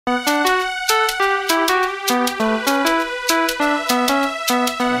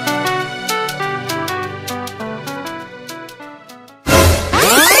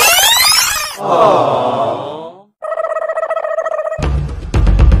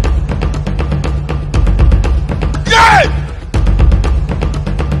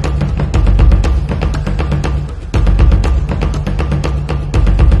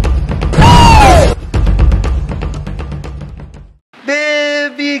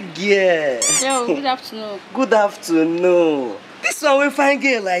girl. Yo, good afternoon. Good afternoon. This one will find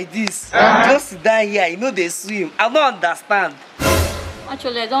girl like this. Just sit down here, you know they swim. I don't understand.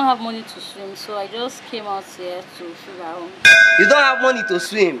 Actually, I don't have money to swim, so I just came out here to feel at home. You don't have money to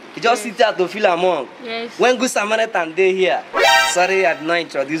swim. You just sit here to feel among. Yes. When good Samaritan day here. Sorry, I did not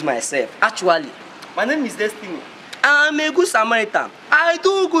introduce myself. Actually, my name is Destiny. I'm a good Samaritan. I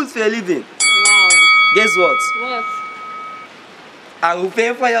do good for a living. Wow. Guess what? What? I will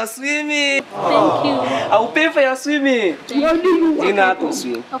pay for your swimming. Thank you. I will pay for your swimming. Thank you. Do you know how to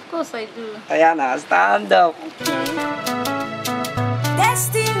swim? Of course I do. Ayana, stand up.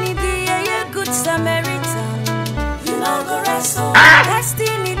 Destiny be a good Samaritan. You know go rest on.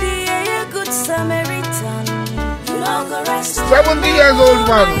 Destiny be a good Samaritan. You know go rest on. 70 years old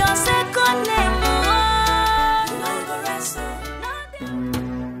man. Your second name. You know go rest on.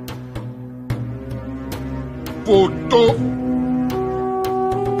 Photo.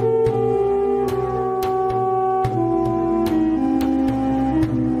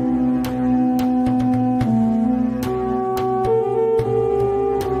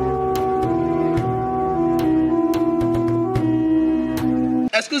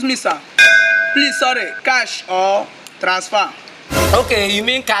 Excuse me, sir. Please, sorry, cash or transfer? Okay, you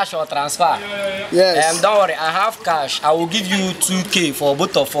mean cash or transfer? Yes. Don't worry, I have cash. I will give you 2K for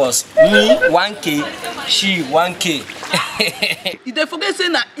both of us. Me 1K, she 1K. You dey forget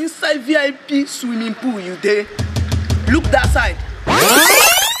saying that inside VIP swimming pool you dey. Look that side.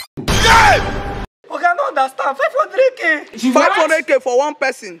 Okay, I don't understand. 500K. 500K for one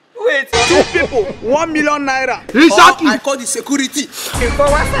person. Wait. 2 people, 1 million naira. Exactly. I call the security. For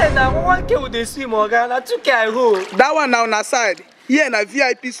one side now, 1K with the swim, okay? Now 2K I hold. That one now on our side. Here na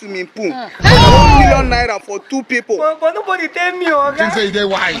VIP swimming pool. 1 million naira for 2 people. But nobody tell me, okay? Think say they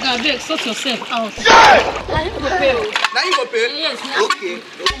wise. Okay, beg, sort yourself out. Now you go pay. Now you go pay? Yes, now. Okay.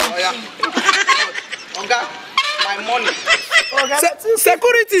 Oh yeah. Oga, my money. Okay.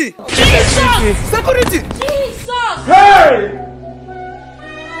 Security. Jesus! Security. Jesus! Hey!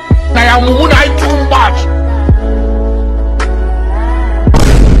 I am too much.